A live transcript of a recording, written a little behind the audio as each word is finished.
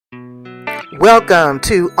Welcome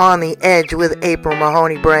to On the Edge with April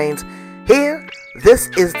Mahoney Brains. Here, this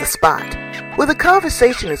is the spot where the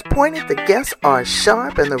conversation is pointed, the guests are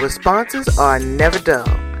sharp, and the responses are never dull.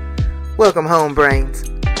 Welcome home, Brains.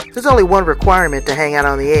 There's only one requirement to hang out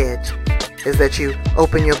on the edge, is that you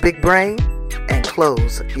open your big brain and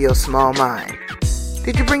close your small mind.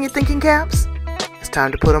 Did you bring your thinking caps? It's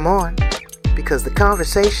time to put them on, because the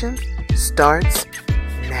conversation starts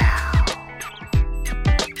now.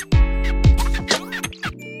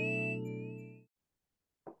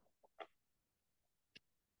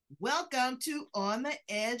 Welcome to On the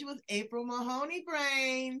Edge with April Mahoney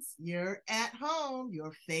Brains. You're at home,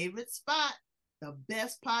 your favorite spot, the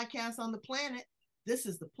best podcast on the planet. This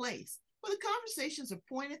is the place where the conversations are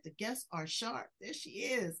pointed, the guests are sharp. There she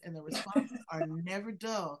is, and the responses are never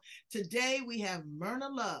dull. Today we have Myrna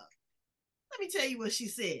Love. Let me tell you what she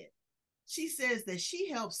said. She says that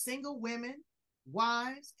she helps single women,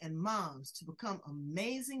 wives, and moms to become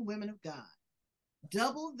amazing women of God.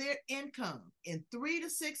 Double their income in 3 to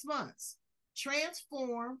 6 months,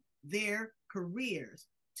 transform their careers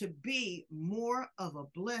to be more of a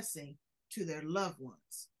blessing to their loved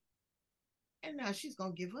ones. And now she's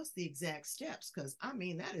going to give us the exact steps, because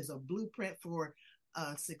that is a blueprint for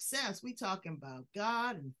success. We talking about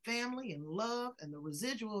God and family and love, and the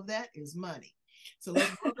residual of that is money. So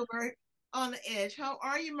let's welcome her on the edge. How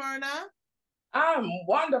are you, Myrna? I'm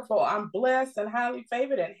wonderful. I'm blessed and highly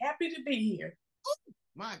favored and happy to be here. Oh,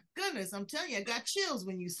 my goodness, I'm telling you, I got chills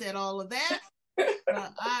when you said all of that.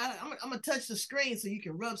 I'm going to touch the screen so you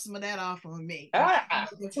can rub some of that off on me. I'm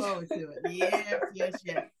looking forward to it. Yes.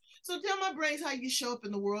 So tell my brains how you show up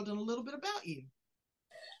in the world and a little bit about you.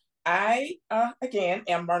 I, again,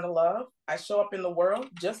 am Myrna Love. I show up in the world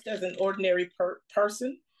just as an ordinary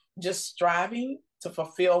person, just striving to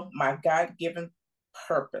fulfill my God-given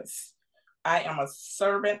purpose. I am a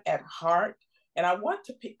servant at heart. And I want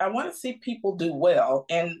to see people do well.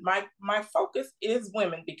 And my focus is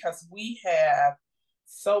women, because we have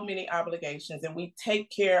so many obligations and we take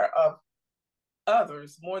care of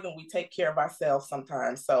others more than we take care of ourselves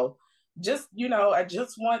sometimes. So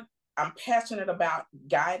I'm passionate about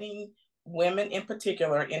guiding women in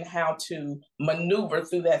particular in how to maneuver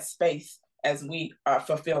through that space as we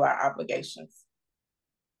fulfill our obligations.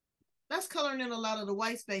 That's coloring in a lot of the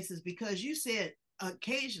white spaces, because you said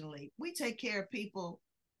occasionally we take care of people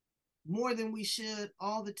more than we should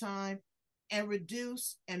all the time, and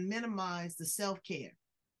reduce and minimize the self-care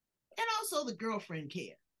and also the girlfriend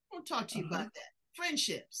care. I'll talk to you about that.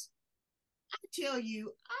 Friendships. I tell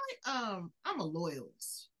you, I'm a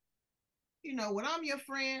loyalist. You know, when I'm your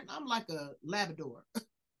friend, I'm like a Labrador.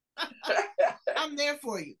 I'm there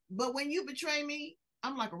for you. But when you betray me,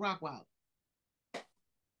 I'm like a Rottweiler.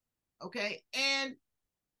 Okay? And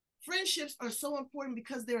friendships are so important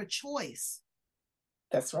because they're a choice.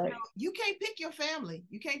 That's right. You can't pick your family.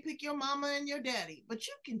 You can't pick your mama and your daddy, but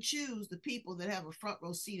you can choose the people that have a front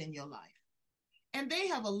row seat in your life. And they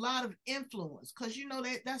have a lot of influence, because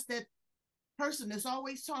that's that person that's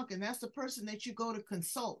always talking. That's the person that you go to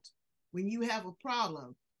consult when you have a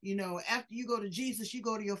problem. After you go to Jesus, you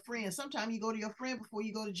go to your friend. Sometimes you go to your friend before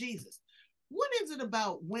you go to Jesus. What is it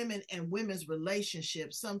about women and women's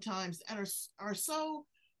relationships sometimes that are so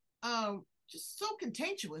just so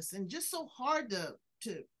contentious and just so hard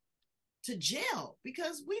to gel?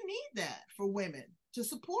 Because we need that for women to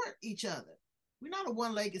support each other. We're not a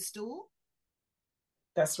one-legged stool.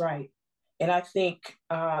 That's right. And I think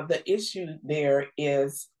the issue there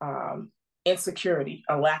is insecurity,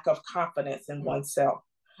 a lack of confidence in oneself.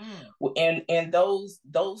 And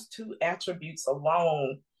those two attributes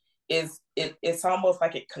alone it's almost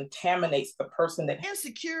like it contaminates the person. That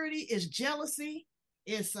insecurity is jealousy.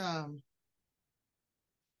 It's I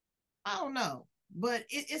don't know, but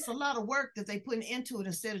it's a lot of work that they put into it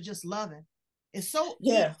instead of just loving. It's so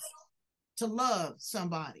easy to love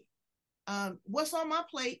somebody. What's on my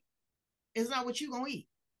plate is not what you're gonna eat.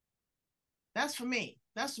 That's for me.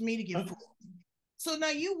 That's for me to get full. So now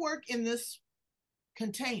you work in this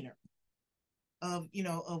container of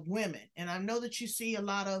women, and I know that you see a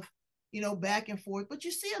lot of back and forth, but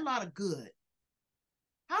you see a lot of good.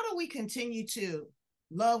 How do we continue to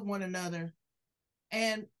love one another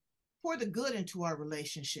and pour the good into our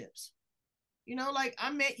relationships? Like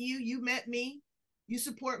I met you, you met me, you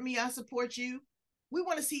support me, I support you. We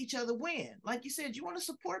want to see each other win. Like you said, you want to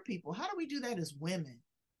support people. How do we do that as women?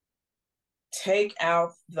 Take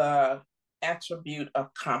out the attribute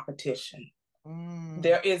of competition.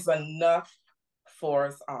 There is enough for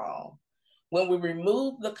us all. When we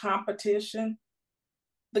remove the competition,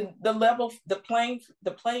 the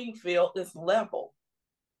playing field is level.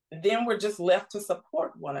 Then we're just left to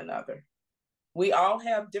support one another. We all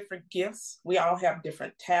have different gifts. We all have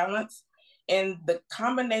different talents. And the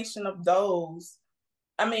combination of those,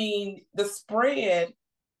 I mean, the spread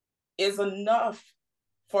is enough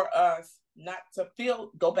for us not to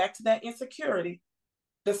go back to that insecurity.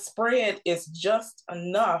 The spread is just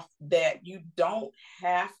enough that you don't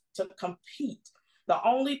have to compete. The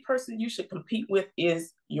only person you should compete with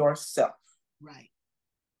is yourself. Right.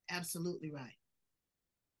 Absolutely right.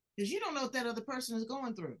 Because you don't know what that other person is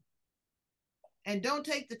going through. And don't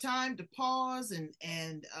take the time to pause and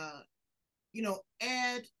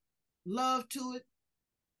add love to it.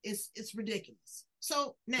 It's ridiculous.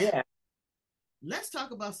 So now let's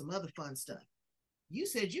talk about some other fun stuff. You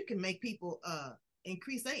said you can make people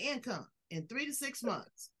increase their income in 3 to 6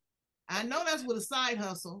 months. I know that's with a side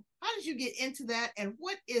hustle. How did you get into that? And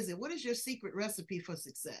what is it? What is your secret recipe for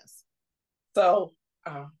success? So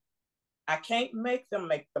I can't make them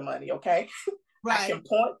make the money, okay? Right. I can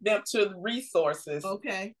point them to the resources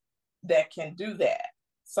that can do that.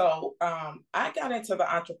 So I got into the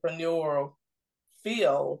entrepreneurial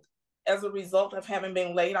field as a result of having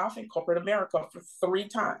been laid off in corporate America for 3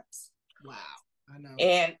 times. Wow, I know.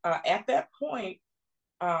 And at that point,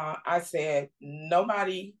 I said,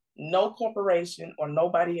 no corporation or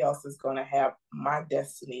nobody else is going to have my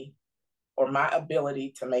destiny or my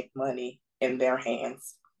ability to make money in their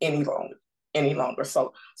hands any longer.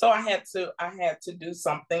 So I had to do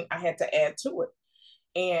something. I had to add to it.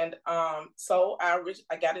 And so I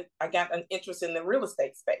got an interest in the real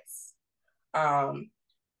estate space.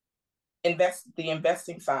 The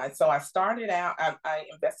investing side. So I started out, I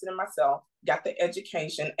invested in myself, got the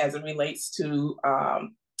education as it relates to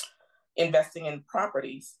investing in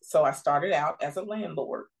properties. So I started out as a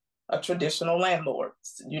landlord, a traditional landlord,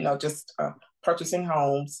 just purchasing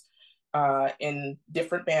homes in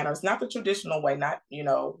different banners, not the traditional way,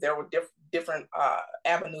 there were different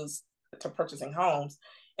avenues to purchasing homes,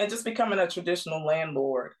 and just becoming a traditional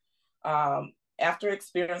landlord. After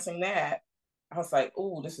experiencing that, I was like,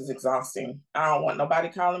 "Ooh, this is exhausting. I don't want nobody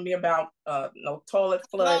calling me about no toilet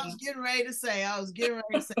flooding." I was getting ready to say,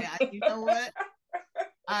 you know what?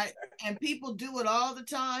 And people do it all the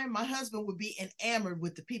time. My husband would be enamored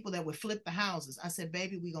with the people that would flip the houses. I said,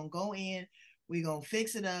 "Baby, we're going to go in, we're going to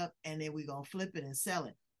fix it up, and then we're going to flip it and sell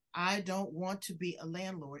it. I don't want to be a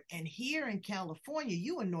landlord." And here in California,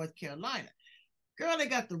 you in North Carolina, girl, they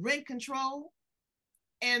got the rent control,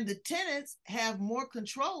 and the tenants have more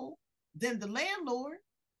control than the landlord.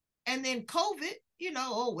 And then COVID,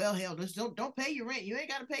 oh, well, hell, just don't pay your rent. You ain't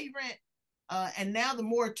got to pay your rent. And now the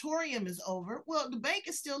moratorium is over. Well, the bank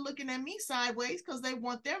is still looking at me sideways because they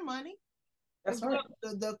want their money. That's right.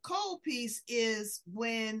 The cold piece is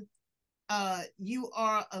when you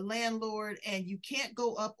are a landlord and you can't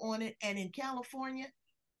go up on it. And in California,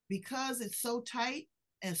 because it's so tight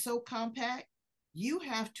and so compact, you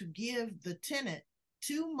have to give the tenant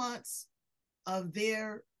 2 months of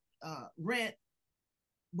their rent.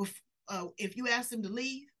 If you ask them to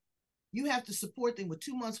leave, you have to support them with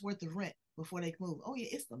 2 months worth of rent before they can move. Oh yeah,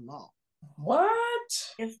 it's the law. What?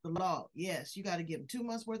 It's the law. Yes, you got to give them 2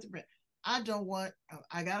 months worth of rent. I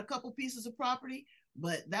got a couple pieces of property,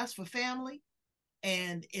 but that's for family.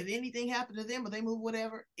 And if anything happened to them or they move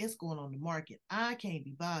whatever, it's going on the market. I can't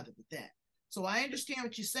be bothered with that. So I understand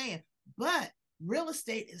what you're saying, but real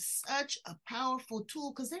estate is such a powerful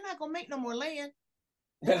tool because they're not going to make no more land.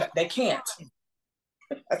 They can't.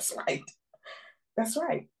 That's right. That's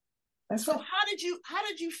right. That's so right. How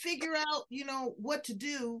did you figure out, what to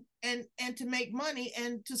do and to make money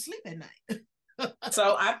and to sleep at night?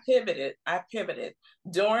 So I pivoted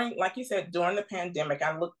during, like you said, during the pandemic.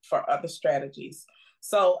 I looked for other strategies.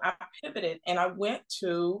 So I pivoted and I went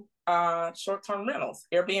to short-term rentals,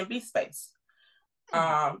 Airbnb space.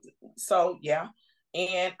 So yeah,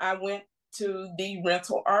 and I went to the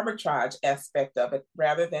rental arbitrage aspect of it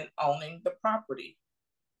rather than owning the property.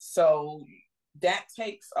 So that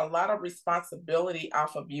takes a lot of responsibility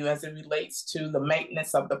off of you as it relates to the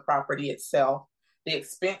maintenance of the property itself, the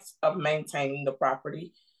expense of maintaining the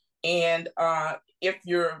property. And if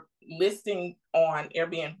you're listing on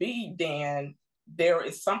Airbnb, then there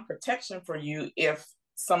is some protection for you if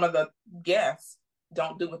some of the guests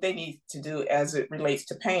don't do what they need to do as it relates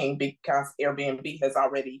to paying, because Airbnb has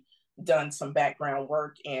already done some background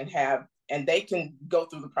work and they can go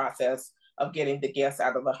through the process of getting the guests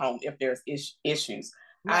out of the home if there's issues.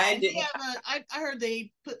 Right. I heard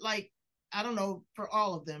they put, I don't know for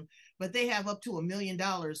all of them, but they have up to $1 million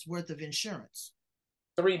worth of insurance.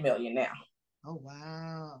 3 million now. Oh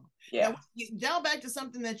wow. Yeah. Now back to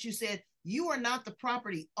something that you said. You are not the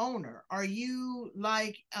property owner. Are you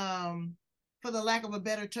for the lack of a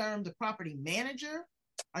better term, the property manager?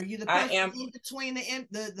 Are you the I person am. in between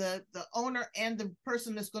the owner and the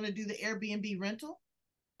person that's going to do the Airbnb rental?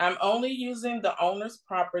 I'm only using the owner's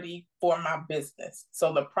property for my business.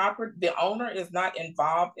 So the owner is not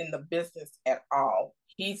involved in the business at all.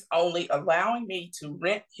 He's only allowing me to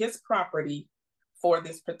rent his property for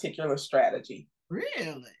this particular strategy.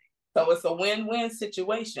 Really? So it's a win-win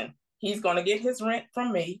situation. He's going to get his rent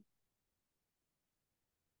from me,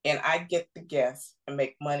 and I get the guests and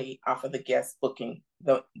make money off of the guests booking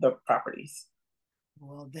the properties.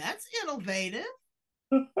 Well, that's innovative.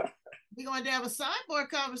 We're going to have a sidebar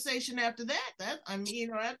conversation after that. I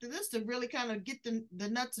mean, after this to really kind of get the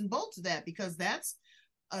nuts and bolts of that, because that's,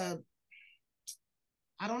 I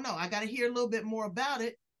don't know. I got to hear a little bit more about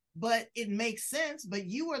it, but it makes sense. But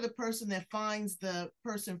you are the person that finds the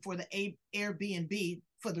person for the Airbnb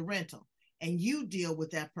for the rental, and you deal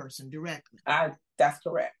with that person directly. That's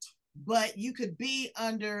correct. But you could be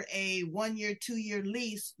under a 1 year, 2 year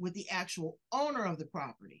lease with the actual owner of the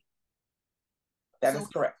property. That is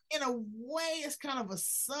correct. In a way, it's kind of a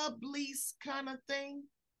sublease kind of thing.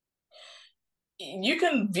 You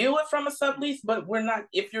can view it from a sublease, but we're not.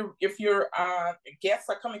 If your guests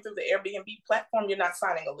are coming through the Airbnb platform, you're not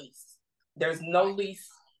signing a lease. There's no lease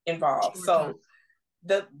involved. So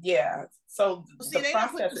the process, they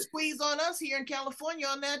put the squeeze on us here in California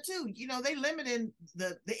on that too. You know, they limited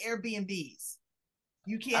the Airbnbs.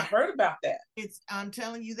 You can't. I heard about that. I'm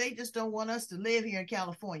telling you, they just don't want us to live here in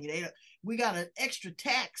California. We got an extra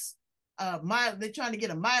tax. They're trying to get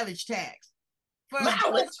a mileage tax.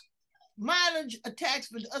 Mileage a tax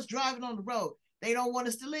for us driving on the road. They don't want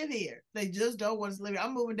us to live here. They just don't want us to live here.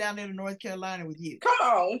 I'm moving down there to North Carolina with you. Come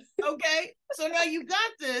on. Okay. So now you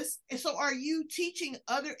got this. And so are you teaching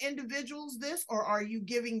other individuals this, or are you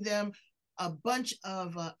giving them a bunch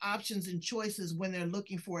of options and choices when they're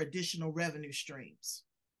looking for additional revenue streams?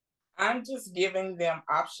 I'm just giving them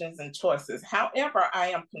options and choices. However, I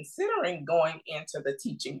am considering going into the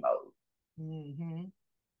teaching mode. Mm-hmm.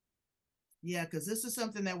 Yeah, because this is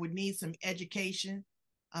something that would need some education.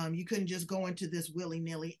 You couldn't just go into this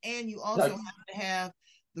willy-nilly. And you also have to have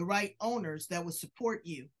the right owners that would support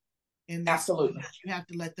you in this. Absolutely. You have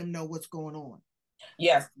to let them know what's going on.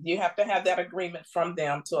 Yes, you have to have that agreement from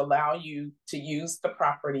them to allow you to use the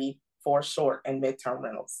property for short and midterm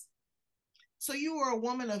rentals. So you are a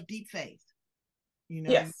woman of deep faith. You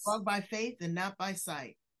know, yes. You walk by faith and not by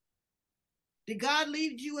sight. Did God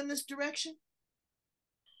lead you in this direction?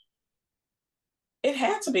 It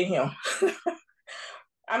had to be him.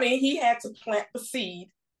 I mean, he had to plant the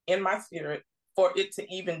seed in my spirit for it to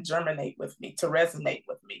even germinate with me, to resonate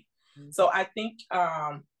with me. Mm-hmm. So I think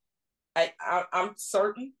I'm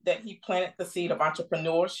certain that he planted the seed of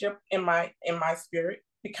entrepreneurship in my spirit,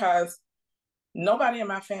 because nobody in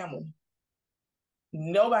my family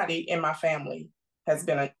has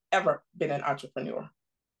ever been an entrepreneur.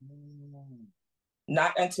 Mm-hmm.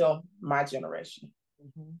 Not until my generation.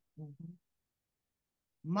 Mm-hmm. Mm-hmm.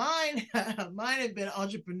 Mine have been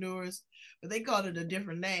entrepreneurs, but they called it a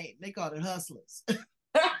different name. They called it hustlers.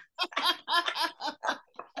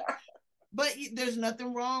 But there's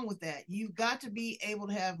nothing wrong with that. You've got to be able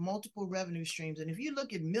to have multiple revenue streams. And if you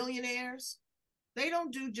look at millionaires, they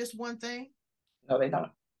don't do just one thing. No, they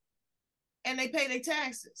don't. And they pay their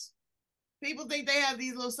taxes. People think they have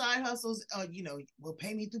these little side hustles, will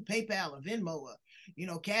pay me through PayPal or Venmo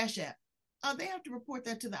or, Cash App. They have to report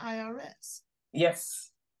that to the IRS. Yes.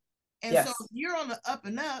 And so if you're on the up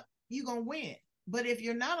and up, you're going to win. But if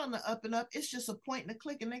you're not on the up and up, it's just a point and a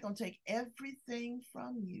click, and they're going to take everything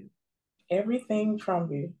from you. Everything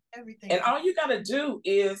from you. Everything. And all you got to do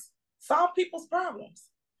is solve people's problems.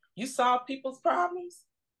 You solve people's problems,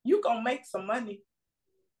 you're going to make some money.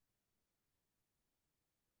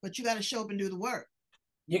 But you got to show up and do the work.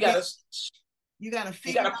 You got to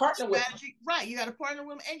figure out partner with them. Right. You got to partner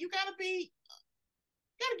with them, and you got to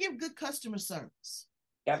give good customer service.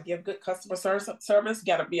 Got to give good customer service.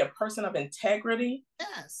 Got to be a person of integrity.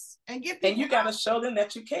 Yes, and you got to show them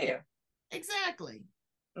that you care. Exactly.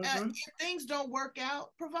 Mm-hmm. If things don't work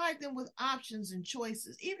out, provide them with options and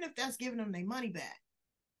choices, even if that's giving them their money back.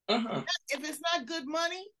 Mm-hmm. If it's not good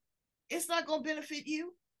money, it's not going to benefit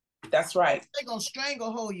you. That's right. They're going to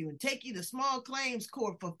stranglehold you and take you to small claims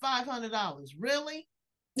court for $500. Really?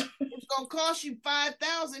 It's going to cost you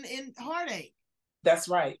 $5,000 in heartache. That's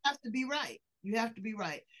right. You have to be right. You have to be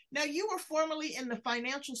right. Now, you were formerly in the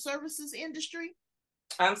financial services industry.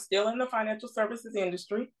 I'm still in the financial services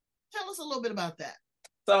industry. Tell us a little bit about that.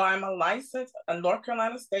 So I'm a North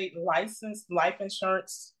Carolina State licensed life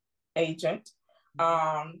insurance agent.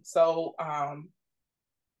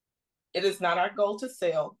 It is not our goal to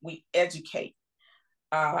sell. We educate.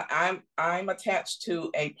 I'm attached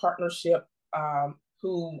to a partnership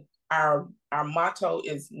who our motto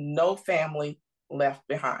is no family left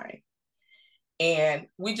behind. And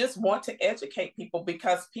we just want to educate people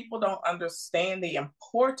because people don't understand the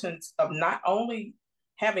importance of not only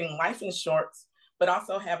having life insurance, but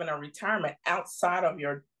also having a retirement outside of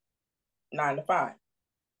your 9 to 5.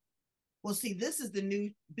 Well, see, this is the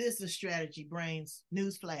new business strategy, brains.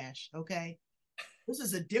 Newsflash, okay? This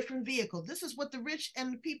is a different vehicle. This is what the rich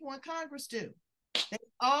and the people in Congress do. They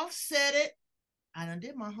offset it. I done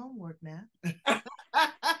did my homework now.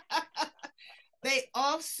 They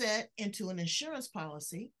offset into an insurance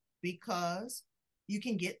policy because you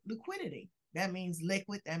can get liquidity. That means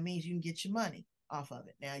liquid. That means you can get your money off of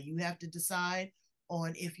it. Now you have to decide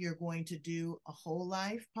on if you're going to do a whole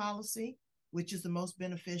life policy, which is the most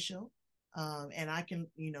beneficial. And I can,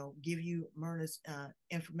 give you Myrna's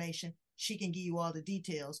information. She can give you all the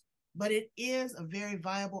details, but it is a very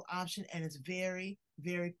viable option and it's very,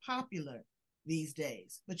 very popular these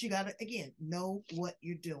days. But you got to, again, know what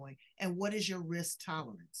you're doing and what is your risk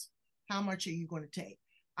tolerance. How much are you going to take?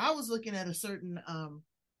 I was looking at a certain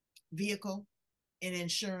vehicle in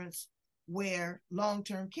insurance where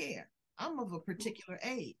long-term care, I'm of a particular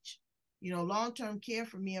age. Long-term care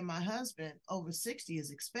for me and my husband over 60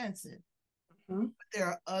 is expensive. Mm-hmm. But there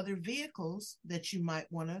are other vehicles that you might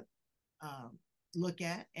want to look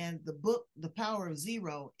at. And the book, The Power of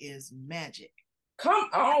Zero, is magic. Come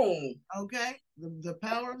on. Okay. The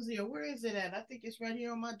Power of Zero. Where is it at? I think it's right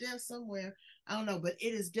here on my desk somewhere. I don't know, but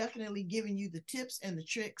it is definitely giving you the tips and the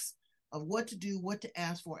tricks of what to do, what to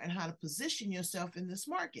ask for, and how to position yourself in this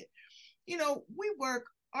market. We work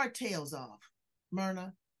our tails off,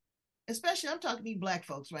 Myrna. Especially, I'm talking to you Black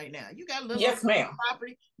folks right now. You got a little yes, ma'am.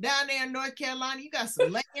 property down there in North Carolina. You got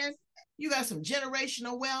some land. You got some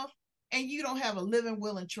generational wealth, and you don't have a living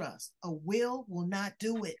will and trust. A will not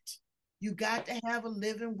do it. You got to have a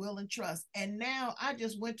living will and trust. And now I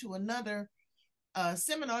just went to another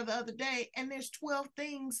seminar the other day, and there's 12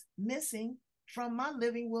 things missing from my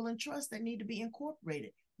living will and trust that need to be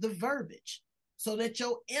incorporated. The verbiage, so that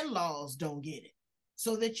your in-laws don't get it,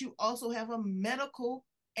 so that you also have a medical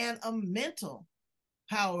and a mental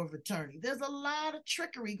power of attorney. There's a lot of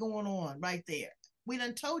trickery going on right there. We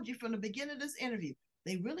done told you from the beginning of this interview,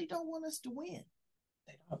 they really don't want us to win.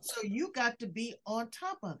 So you got to be on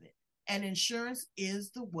top of it. And insurance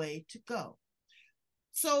is the way to go.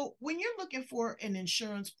 So when you're looking for an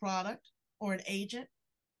insurance product or an agent,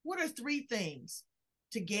 what are 3 things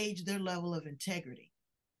to gauge their level of integrity?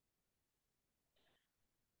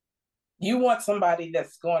 You want somebody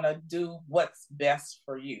that's going to do what's best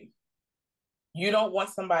for you. You don't want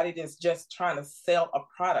somebody that's just trying to sell a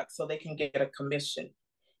product so they can get a commission.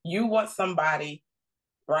 You want somebody,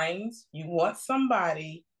 brains, you want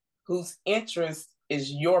somebody whose interest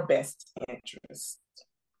is your best interest.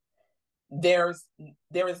 There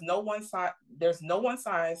is no one size, there's no one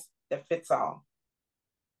size that fits all.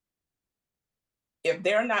 If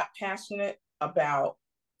they're not passionate about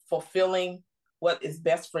fulfilling what is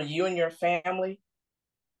best for you and your family,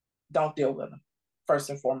 don't deal with them, first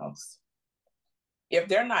and foremost. If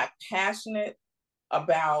they're not passionate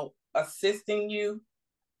about assisting you,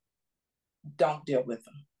 don't deal with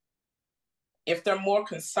them. If they're more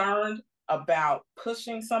concerned about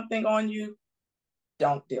pushing something on you,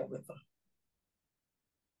 don't deal with them.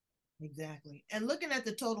 Exactly. And looking at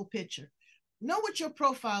the total picture, know what your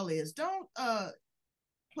profile is. Don't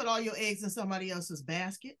put all your eggs in somebody else's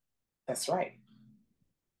basket. That's right.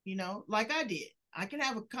 Like I did. I can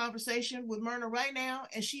have a conversation with Myrna right now,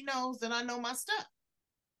 and she knows that I know my stuff.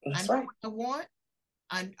 That's I know right. what I want.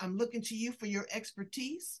 I'm looking to you for your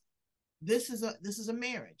expertise. This is a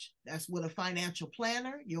marriage. That's with a financial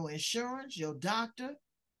planner, your insurance, your doctor,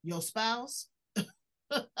 your spouse.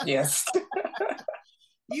 Yes.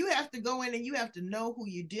 You have to go in and you have to know who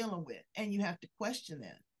you're dealing with, and you have to question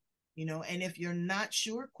them. And if you're not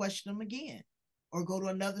sure, question them again, or go to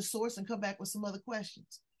another source and come back with some other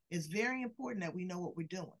questions. It's very important that we know what we're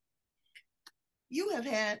doing. You have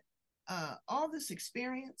had all this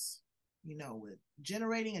experience, with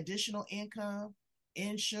generating additional income,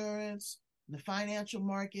 insurance, the financial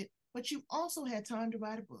market, but you also had time to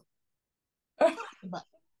write a book. Tell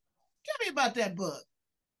me about that book.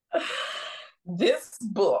 This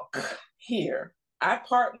book here, I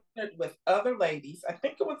partnered with other ladies. I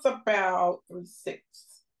think it was about 3, 6,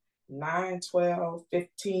 9, 12,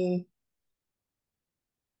 15,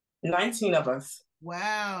 19 of us.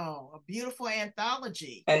 Wow, a beautiful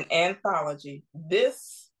anthology. An anthology.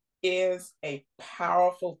 This is a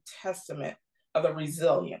powerful testament of the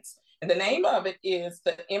resilience. And the name of it is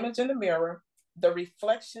The Image in the Mirror, the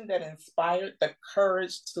reflection that inspired the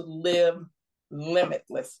courage to live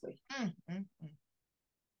limitlessly.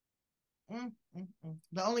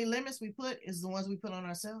 The only limits we put is the ones we put on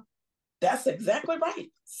ourselves. That's exactly right.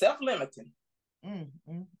 Self-limiting. And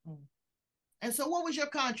so what was your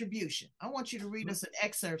contribution? I want you to read us an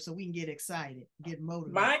excerpt so we can get excited, get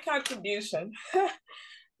motivated. My contribution, first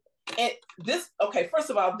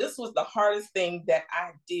of all, this was the hardest thing that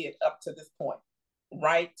I did up to this point,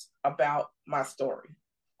 write about my story.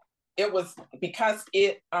 It was because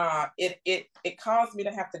it caused me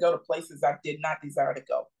to have to go to places I did not desire to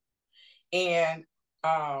go. And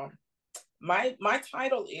my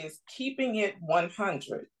title is Keeping It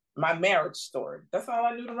 100, my marriage story. That's all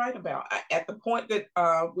I knew to write about. At the point that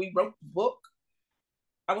we wrote the book,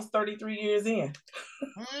 I was 33 years in.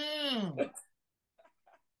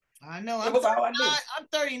 I know. I'm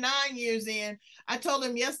 39 years in. I told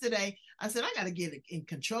him yesterday, I said, I got to get in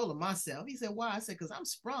control of myself. He said, why? I said, because I'm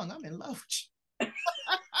sprung. I'm in love with you.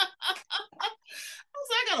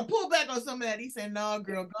 I got to pull back on some of that. He said, no,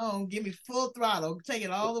 girl, go on. Give me full throttle. Take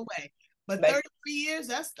it all the way. But 33 years,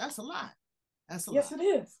 that's a lot. That's a lot. Yes, it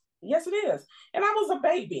is. Yes, it is. And I was a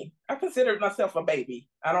baby. I considered myself a baby.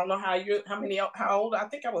 I don't know how old. I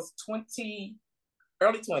think I was 20,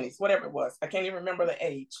 early 20s, whatever it was. I can't even remember the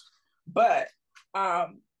age. But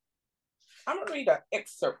I'm going to read an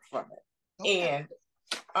excerpt from it. Okay. And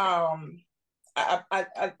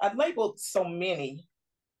I labeled so many,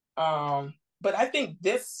 but I think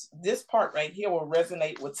this part right here will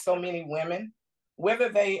resonate with so many women, whether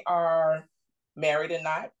they are married or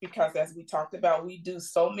not, because as we talked about, we do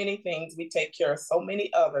so many things, we take care of so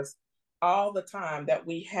many others all the time that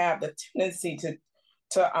we have the tendency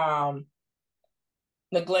to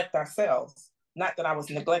neglect ourselves. Not that I was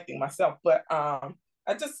neglecting myself, but I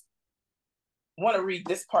just want to read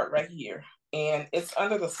this part right here. And it's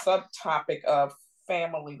under the subtopic of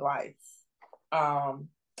family life. And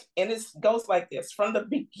it goes like this. From the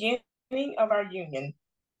beginning of our union,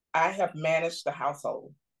 I have managed the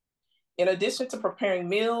household. In addition to preparing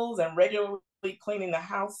meals and regularly cleaning the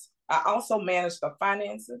house, I also manage the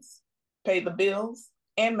finances, pay the bills,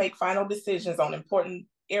 and make final decisions on important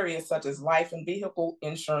areas such as life and vehicle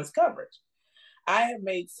insurance coverage. I have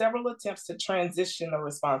made several attempts to transition the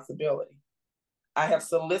responsibility. I have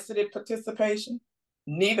solicited participation.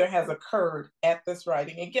 Neither has occurred at this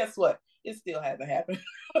writing. And guess what? It still hasn't happened.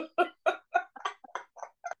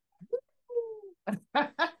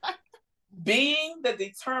 Being the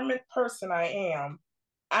determined person I am,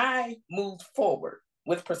 I moved forward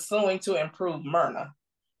with pursuing to improve Myrna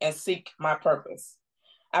and seek my purpose.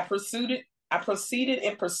 I proceeded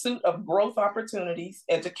in pursuit of growth opportunities,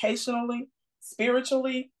 educationally,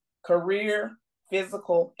 spiritually, career,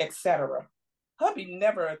 physical, etc. Hubby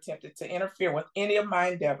never attempted to interfere with any of my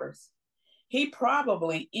endeavors. He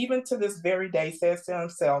probably, even to this very day, says to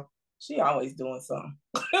himself, she always doing something.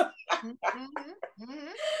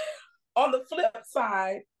 On the flip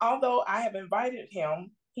side, although I have invited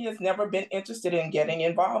him, he has never been interested in getting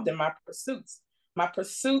involved in my pursuits. My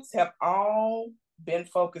pursuits have all been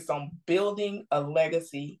focused on building a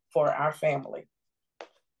legacy for our family.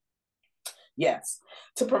 Yes.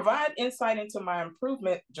 To provide insight into my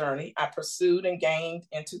improvement journey, I pursued and gained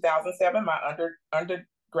in 2007 my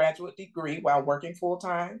undergraduate degree while working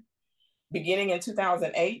full-time. Beginning in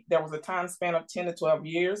 2008, there was a time span of 10 to 12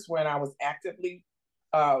 years when I actively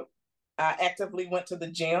went to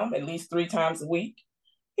the gym at least 3 times a week.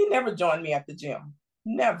 He never joined me at the gym.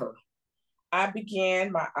 Never. I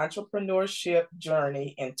began my entrepreneurship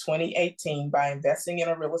journey in 2018 by investing in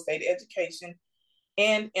a real estate education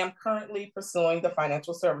and am currently pursuing the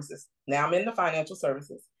financial services. Now I'm in the financial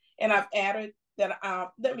services. And I've added that,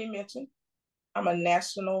 let me mention, I'm a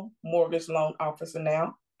national mortgage loan officer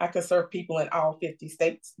now. I can serve people in all 50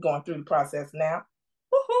 states going through the process now.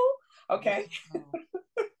 Woohoo! Okay. Wow.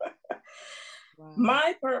 Wow.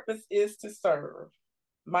 My purpose is to serve.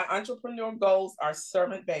 My entrepreneurial goals are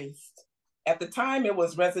servant-based. At the time, it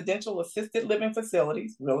was residential assisted living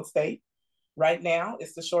facilities, real estate. Right now,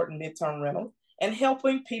 it's the short and midterm rental, and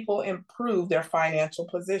helping people improve their financial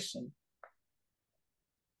position.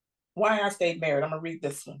 Why I stayed married. I'm going to read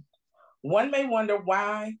this one. One may wonder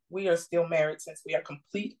why we are still married since we are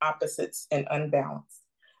complete opposites and unbalanced.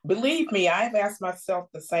 Believe me, I've asked myself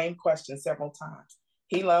the same question several times.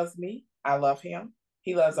 He loves me. I love him.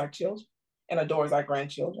 He loves our children and adores our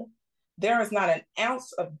grandchildren. There is not an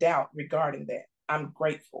ounce of doubt regarding that. I'm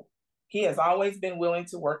grateful. He has always been willing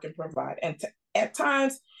to work and provide. And at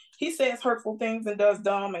times, he says hurtful things and does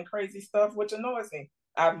dumb and crazy stuff, which annoys me.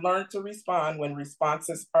 I've learned to respond when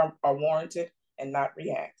responses are warranted and not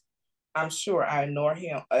react. I'm sure I annoy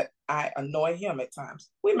him. I annoy him at times.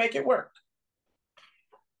 We make it work.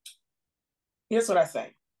 Here's what I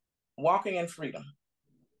say: walking in freedom.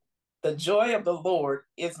 The joy of the Lord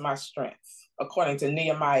is my strength, according to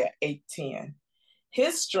Nehemiah 8:10.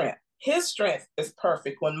 His strength is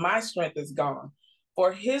perfect when my strength is gone.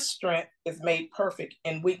 For his strength is made perfect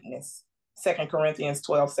in weakness. 2 Corinthians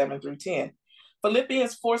 12:7-10.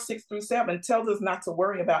 Philippians 4:6-7 tells us not to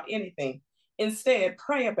worry about anything. Instead,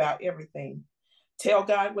 pray about everything. Tell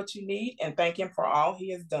God what you need and thank him for all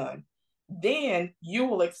he has done. Then you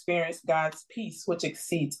will experience God's peace, which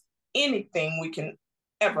exceeds anything we can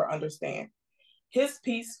ever understand. His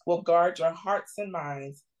peace will guard your hearts and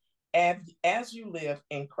minds as you live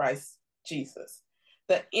in Christ Jesus.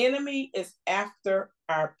 The enemy is after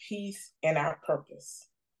our peace and our purpose.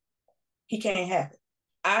 He can't have it.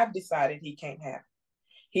 I've decided he can't have it.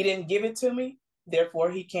 He didn't give it to me,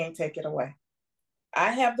 therefore he can't take it away.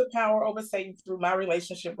 I have the power over Satan through my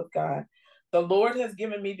relationship with God. The Lord has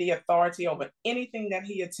given me the authority over anything that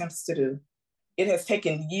he attempts to do. It has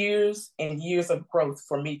taken years and years of growth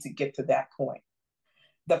for me to get to that point.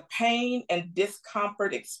 The pain and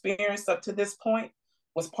discomfort experienced up to this point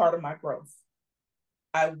was part of my growth.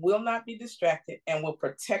 I will not be distracted and will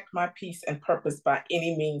protect my peace and purpose by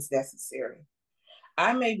any means necessary.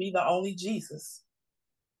 I may be the only Jesus.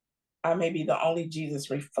 I may be the only Jesus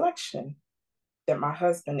reflection that my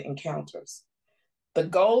husband encounters. The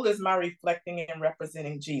goal is my reflecting and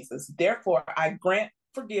representing Jesus. Therefore, I grant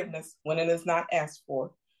forgiveness when it is not asked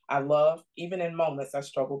for. I love even in moments I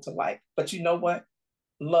struggle to like. But you know what?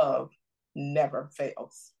 Love never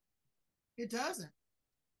fails. It doesn't.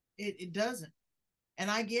 It doesn't. And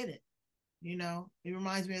I get it. You know, it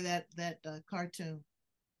reminds me of that cartoon,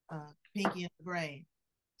 Pinky and the Brain.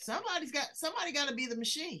 Somebody got to be the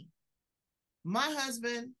machine. My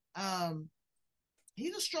husband,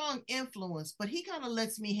 he's a strong influence, but he kind of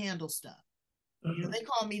lets me handle stuff. Mm-hmm. You know, they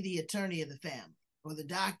call me the attorney of the family or the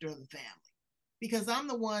doctor of the family because I'm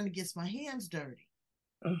the one that gets my hands dirty.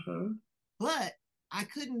 Mm-hmm. But I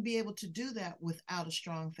couldn't be able to do that without a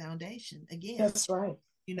strong foundation. Again, that's right.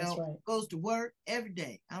 You know, right. Goes to work every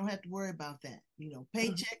day. I don't have to worry about that. You know,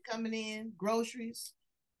 paycheck coming in, groceries.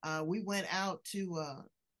 We went out to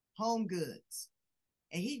Home Goods,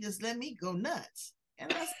 and he just let me go nuts.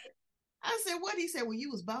 And I said, what? He said, well,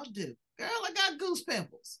 you was about to do. Girl, I got goose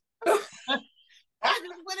pimples. I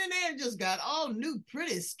just went in there and just got all new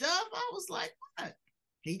pretty stuff. I was like, what?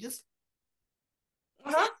 He just,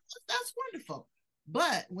 that's wonderful.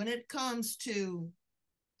 But when it comes to,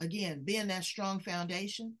 again, being that strong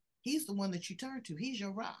foundation, he's the one that you turn to. He's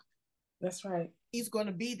your rock. That's right. He's going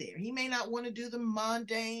to be there. He may not want to do the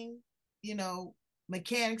mundane, you know,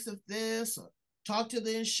 mechanics of this or talk to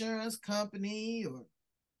the insurance company or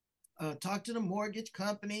talk to the mortgage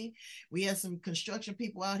company. We had some construction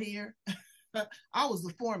people out here. I was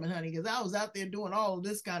the foreman, honey, because I was out there doing all of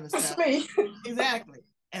this kind of stuff. That's me. Exactly.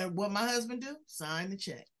 And what my husband do? Sign the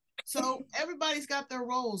check. So everybody's got their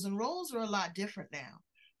roles, and roles are a lot different now.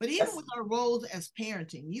 But even with our roles as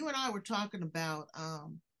parenting, you and I were talking about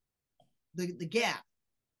the gap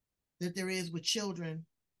that there is with children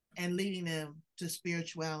and leading them to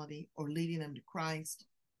spirituality or leading them to Christ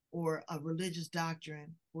or a religious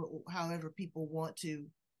doctrine, or however people want to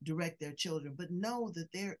direct their children. But know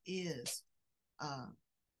that there is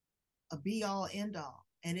a be-all, end-all,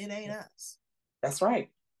 and it ain't us. That's right.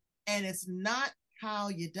 And it's not how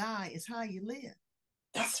you die, it's how you live.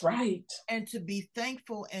 That's right. And to be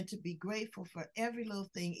thankful and to be grateful for every little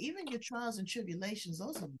thing, even your trials and tribulations,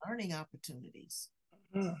 those are learning opportunities.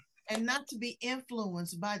 Mm-hmm. And not to be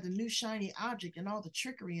influenced by the new shiny object and all the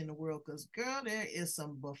trickery in the world, because, girl, there is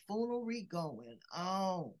some buffoonery going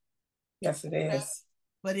on. Yes, it is.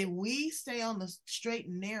 But if we stay on the straight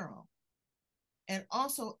and narrow and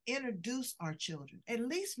also introduce our children, at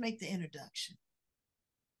least make the introduction.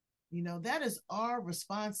 You know, that is our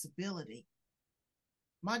responsibility.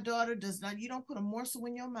 My daughter does not, you don't put a morsel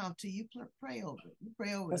in your mouth till you pray over it. You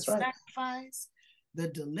pray over the sacrifice, the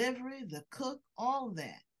delivery, the cook, all of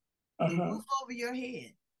that. The roof over your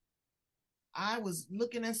head. I was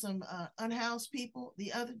looking at some unhoused people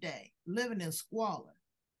the other day, living in squalor.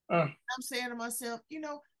 I'm saying to myself, you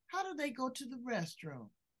know, how do they go to the restroom?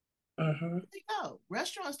 They go.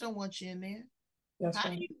 Restaurants don't want you in there. That's how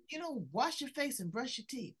right. do you know, wash your face and brush your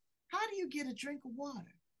teeth? How do you get a drink of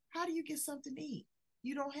water? How do you get something to eat?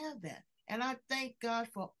 You don't have that. And I thank God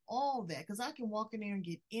for all that, because I can walk in there and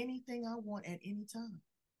get anything I want at any time.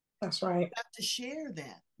 That's right. You have to share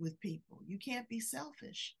that with people. You can't be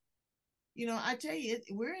selfish. You know, I tell you,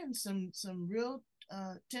 we're in some real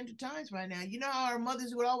tender times right now. You know how our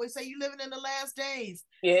mothers would always say, "You living in the last days."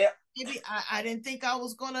 Yeah. Maybe I didn't think I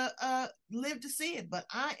was gonna live to see it, but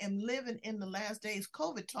I am living in the last days.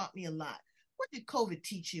 COVID taught me a lot. What did COVID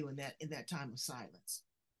teach you in that time of silence?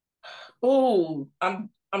 Oh, I'm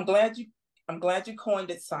glad you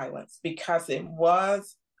coined it silence because it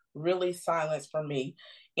was really silence for me.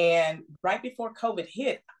 And right before COVID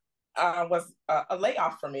hit, was a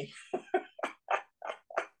layoff for me.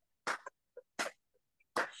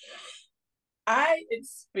 I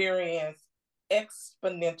experienced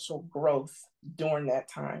exponential growth during that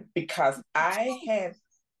time because I had,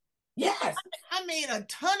 yes, I made a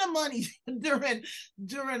ton of money during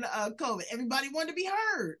COVID. Everybody wanted to be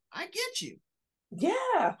heard. I get you.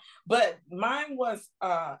 yeah, but mine was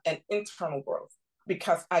an internal growth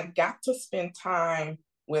because I got to spend time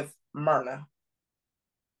with Myrna.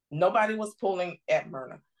 Nobody was pulling at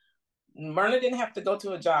Myrna. Myrna didn't have to go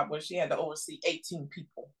to a job where she had to oversee 18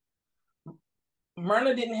 people.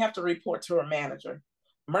 Myrna didn't have to report to her manager.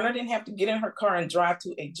 Myrna didn't have to get in her car and drive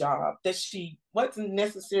to a job that she wasn't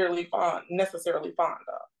necessarily fond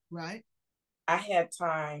of. Right. I had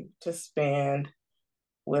time to spend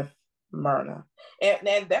with Myrna.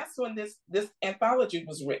 And that's when this anthology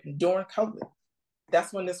was written during COVID.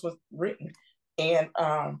 That's when this was written. And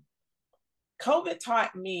COVID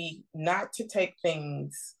taught me not to take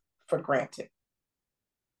things for granted.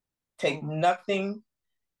 Take nothing,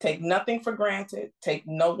 take nothing for granted, take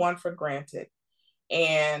no one for granted.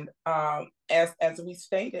 And as we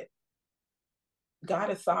stated, God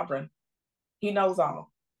is sovereign. He knows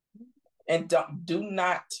all. And do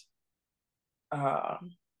not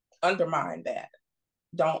undermine that.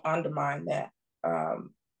 Don't undermine that.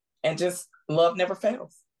 And just love never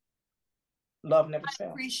fails. Love never I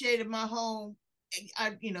fails. appreciated my home.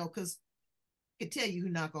 Because I can tell you who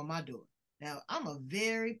knock on my door. Now, I'm a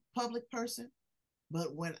very public person,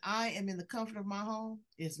 but when I am in the comfort of my home,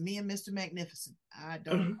 it's me and Mr. Magnificent. I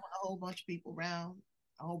don't want a whole bunch of people around,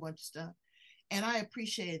 a whole bunch of stuff. And I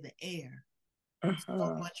appreciated the air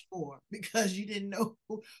so much more because you didn't know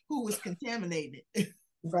who was contaminated.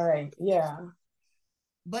 Right. Yeah.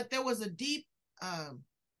 But there was a deep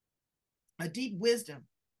wisdom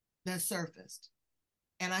that surfaced.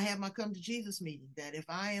 And I had my come to Jesus meeting that if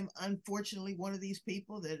I am unfortunately one of these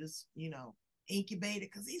people that is, incubated,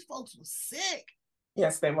 because these folks were sick.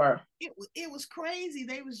 Yes, they were. It was crazy.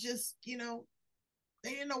 They was just, they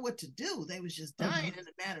didn't know what to do. They was just dying in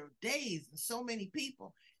a matter of days, and so many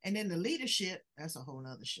people. And then the leadership, that's a whole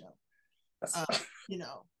nother show.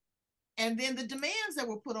 And then the demands that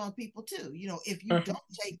were put on people too. If you don't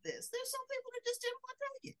take this, there's some people that just didn't want to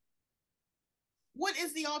take it. What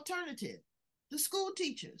is the alternative? The school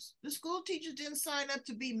teachers. The school teachers didn't sign up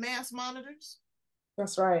to be mass monitors.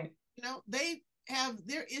 That's right. They have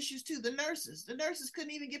their issues too. The nurses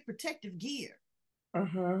couldn't even get protective gear.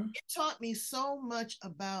 It taught me so much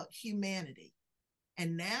about humanity.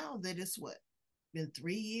 And now that it's been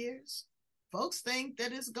 3 years, folks think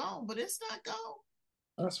that it's gone, but it's not gone.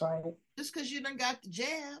 That's right. Just because you done got the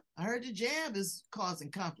jab. I heard the jab is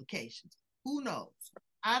causing complications. Who knows?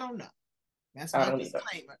 I don't know. That's my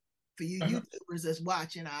disclaimer. For you YouTubers that's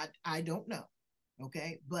watching, I don't know.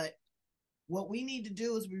 Okay. But what we need to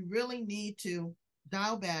do is we really need to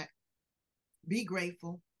dial back, be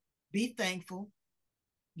grateful, be thankful,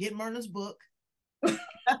 get Myrna's book,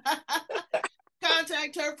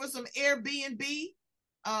 contact her for some Airbnb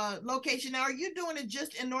location. Now, are you doing it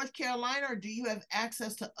just in North Carolina or do you have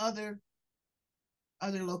access to other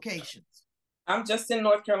locations? I'm just in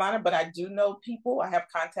North Carolina, but I do know people. I have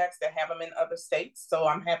contacts that have them in other states. So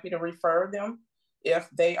I'm happy to refer them if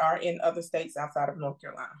they are in other states outside of North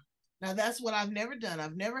Carolina. Now, that's what I've never done.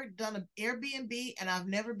 I've never done an Airbnb and I've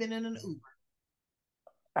never been in an Uber.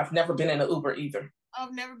 I've never been in an Uber either.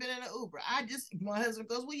 I've never been in an Uber. My husband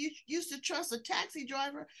goes, well, you used to trust a taxi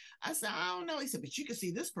driver. I said, I don't know. He said, but you can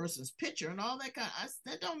see this person's picture and all that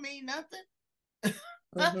that don't mean nothing.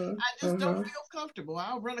 I just don't feel comfortable.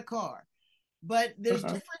 I'll rent a car. But there's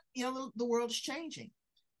different, the world is changing.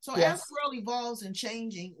 So as the world evolves and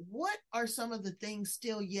changing, what are some of the things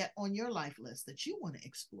still yet on your life list that you want to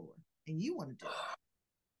explore and you want to do?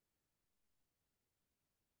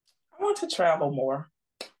 I want to travel more.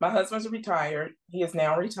 My husband's retired. He is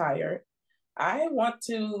now retired. I want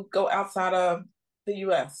to go outside of the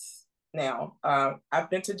U.S. now.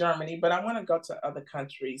 I've been to Germany, but I want to go to other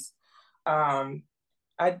countries.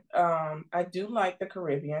 I do like the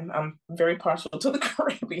Caribbean. I'm very partial to the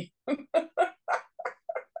Caribbean.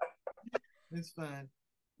 It's fun.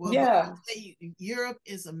 Well, yeah. Europe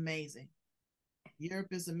is amazing.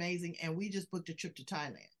 Europe is amazing, and we just booked a trip to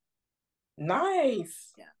Thailand.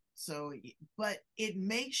 Nice. Yeah. So, but it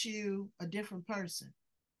makes you a different person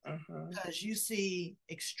because you see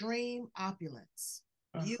extreme opulence,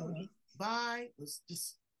 beauty. Vi was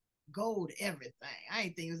just gold, everything. I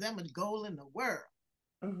ain't think it was that much gold in the world.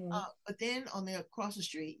 But then on the across the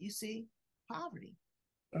street, you see poverty.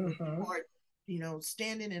 Where people are,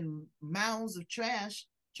 standing in mounds of trash,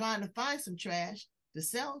 trying to find some trash to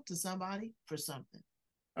sell to somebody for something.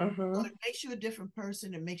 So it makes you a different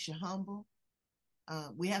person. It makes you humble.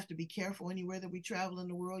 We have to be careful anywhere that we travel in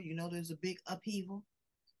the world. There's a big upheaval.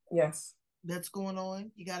 Yes. That's going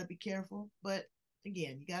on. You got to be careful. But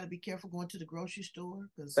again, you got to be careful going to the grocery store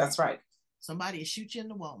because that's right. Somebody will shoot you in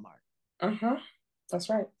the Walmart. That's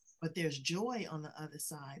right. But there's joy on the other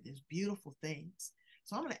side. There's beautiful things.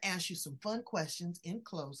 So I'm going to ask you some fun questions in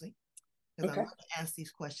closing because I love to ask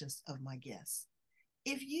these questions of my guests.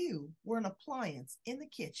 If you were an appliance in the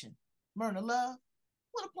kitchen, Myrna Love,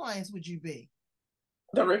 what appliance would you be?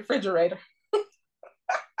 The refrigerator. Me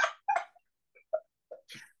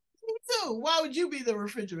too. Why would you be the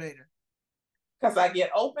refrigerator? Because I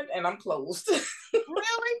get open and I'm closed.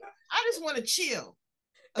 Really? I just want to chill.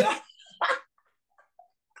 I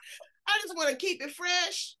just want to keep it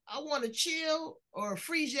fresh. I want to chill or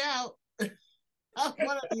freeze you out.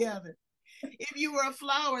 One or the other. If you were a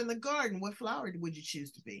flower in the garden, what flower would you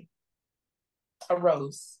choose to be? A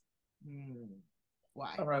rose.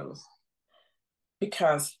 Why? A rose.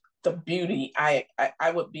 Because the beauty, I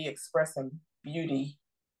would be expressing beauty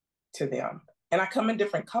to them. And I come in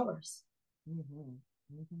different colors.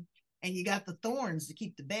 And you got the thorns to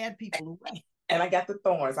keep the bad people away. And I got the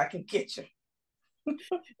thorns. I can get you.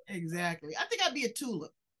 Exactly. I think I'd be a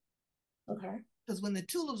tulip. Okay. Because when the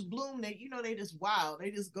tulips bloom, they just wild.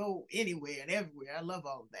 They just go anywhere and everywhere. I love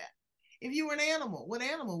all of that. If you were an animal, what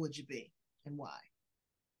animal would you be and why?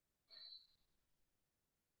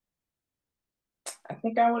 I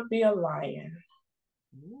think I would be a lion.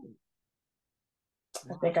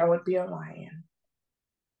 I think I would be a lion.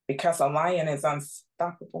 Because a lion is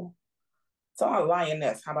unstoppable. So a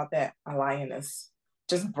lioness, how about that? A lioness.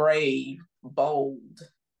 Just brave, bold,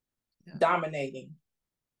 dominating.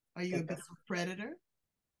 Are you a bit of a predator?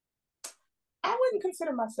 I wouldn't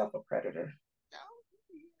consider myself a predator. No,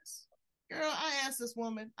 yes. Girl, I ask this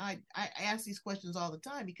woman, I ask these questions all the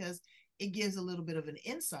time because it gives a little bit of an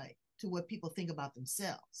insight to what people think about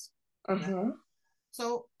themselves. Right?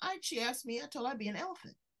 So she asked me, I told her I'd be an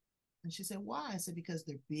elephant. And she said, why? I said, because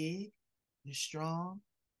they're big, they're strong,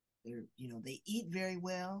 they eat very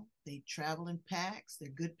well, they travel in packs, they're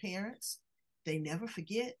good parents, they never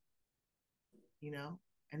forget,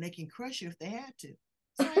 and they can crush you if they had to.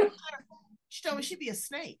 So she told me she'd be a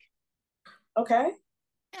snake. Okay.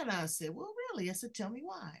 And I said, well, really? I said, tell me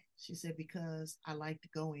why. She said, because I like to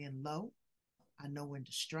go in low. I know when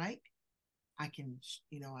to strike. I can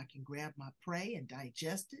grab my prey and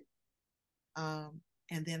digest it.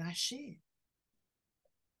 And then I shed.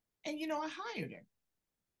 And, I hired her.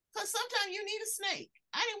 Because sometimes you need a snake.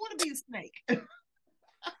 I didn't want to be a snake.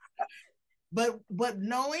 But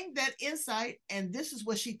knowing that insight, and this is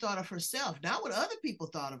what she thought of herself, not what other people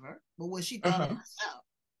thought of her, but what she thought of herself.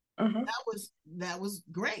 That was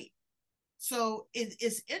great. So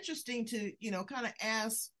it's interesting to kind of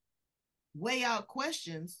ask way out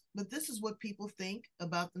questions, but this is what people think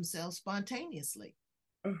about themselves spontaneously.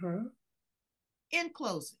 In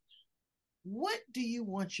closing, what do you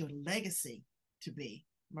want your legacy to be,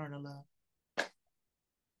 Myrna Love?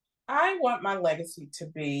 I want my legacy to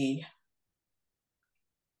be,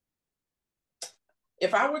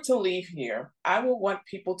 if I were to leave here, I would want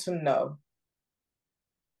people to know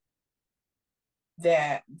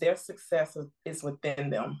that their success is within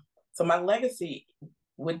them. So my legacy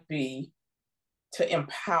would be to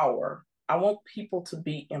empower. I want people to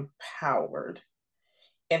be empowered,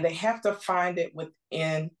 and they have to find it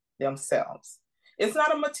within themselves. It's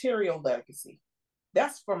not a material legacy.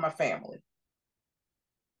 That's for my family.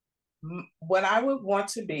 What I would want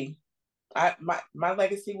to be, my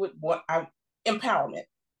legacy would want empowerment.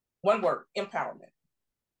 One word, empowerment.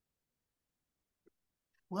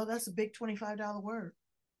 Well, that's a big $25 word.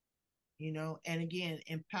 And again,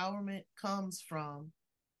 empowerment comes from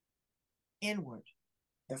inward.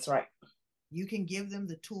 That's right. You can give them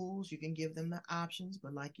the tools, you can give them the options,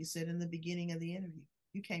 but like you said in the beginning of the interview,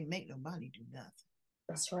 you can't make nobody do nothing.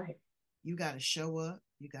 That's right. You got to show up,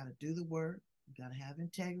 you got to do the work, you got to have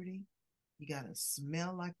integrity, you got to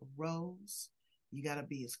smell like a rose, you got to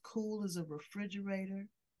be as cool as a refrigerator.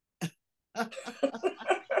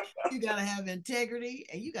 You got to have integrity,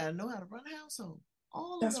 and you got to know how to run a household.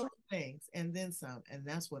 All of those things and then some. And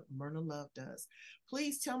that's what Myrna Love does.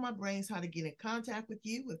 Please tell my brains how to get in contact with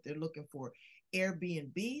you if they're looking for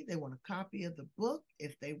Airbnb, they want a copy of the book,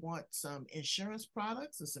 if they want some insurance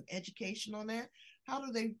products or some education on that. How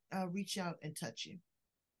do they reach out and touch you?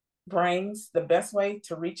 Brains, the best way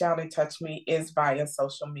to reach out and touch me is via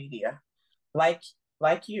social media. Like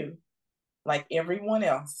like you, like everyone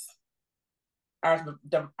else,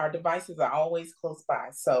 our devices are always close by.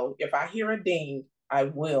 So if I hear a ding, I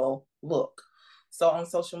will look. So on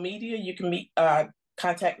social media, you can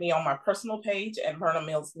contact me on my personal page at Myrna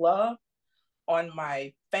Mills Love. On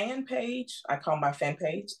my fan page, I call my fan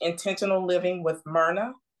page Intentional Living with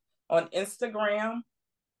Myrna. On Instagram,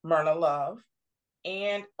 Myrna Love.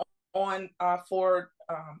 And on for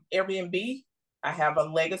Airbnb, I have a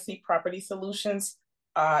Legacy Property Solutions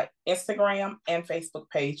Instagram and Facebook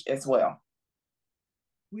page as well.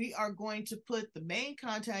 We are going to put the main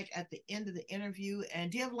contact at the end of the interview. And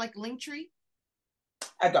do you have like Linktree?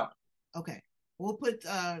 I don't. Okay. We'll put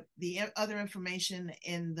the other information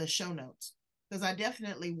in the show notes because I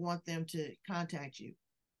definitely want them to contact you.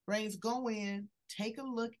 Brains, go in, take a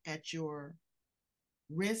look at your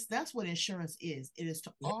risk. That's what insurance is. It is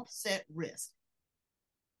to offset risk.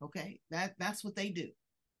 Okay. That's what they do.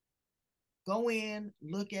 Go in,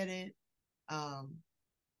 look at it.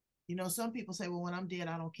 Some people say, well, when I'm dead,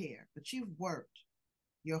 I don't care. But you've worked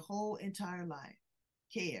your whole entire life,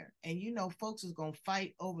 care. And folks is going to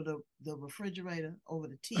fight over the refrigerator, over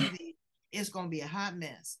the TV. It's going to be a hot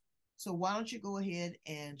mess. So why don't you go ahead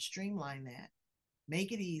and streamline that?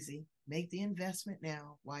 Make it easy. Make the investment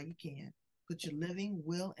now while you can. Put your living,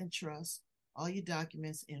 will, and trust, all your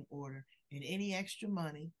documents in order, and any extra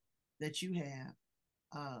money that you have,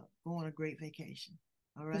 go on a great vacation.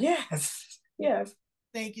 All right? Yes. Yes.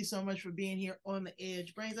 Thank you so much for being here on the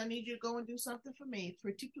edge. Brains, I need you to go and do something for me.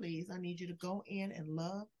 Pretty please. I need you to go in and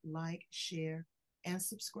love, like, share, and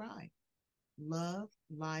subscribe. Love,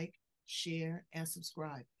 like, share, and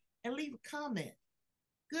subscribe. And leave a comment.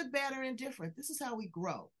 Good, bad, or indifferent. This is how we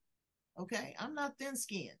grow. Okay? I'm not thin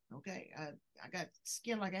skinned. Okay? I got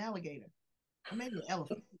skin like an alligator. Or maybe an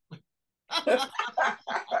elephant.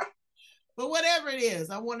 But whatever it is,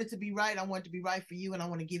 I want it to be right. I want it to be right for you, and I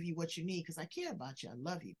want to give you what you need because I care about you. I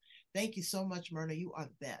love you. Thank you so much, Myrna. You are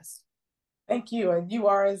the best. Thank you, and you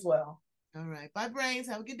are as well. All right. Bye, Brains.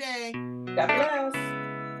 Have a good day. God bless.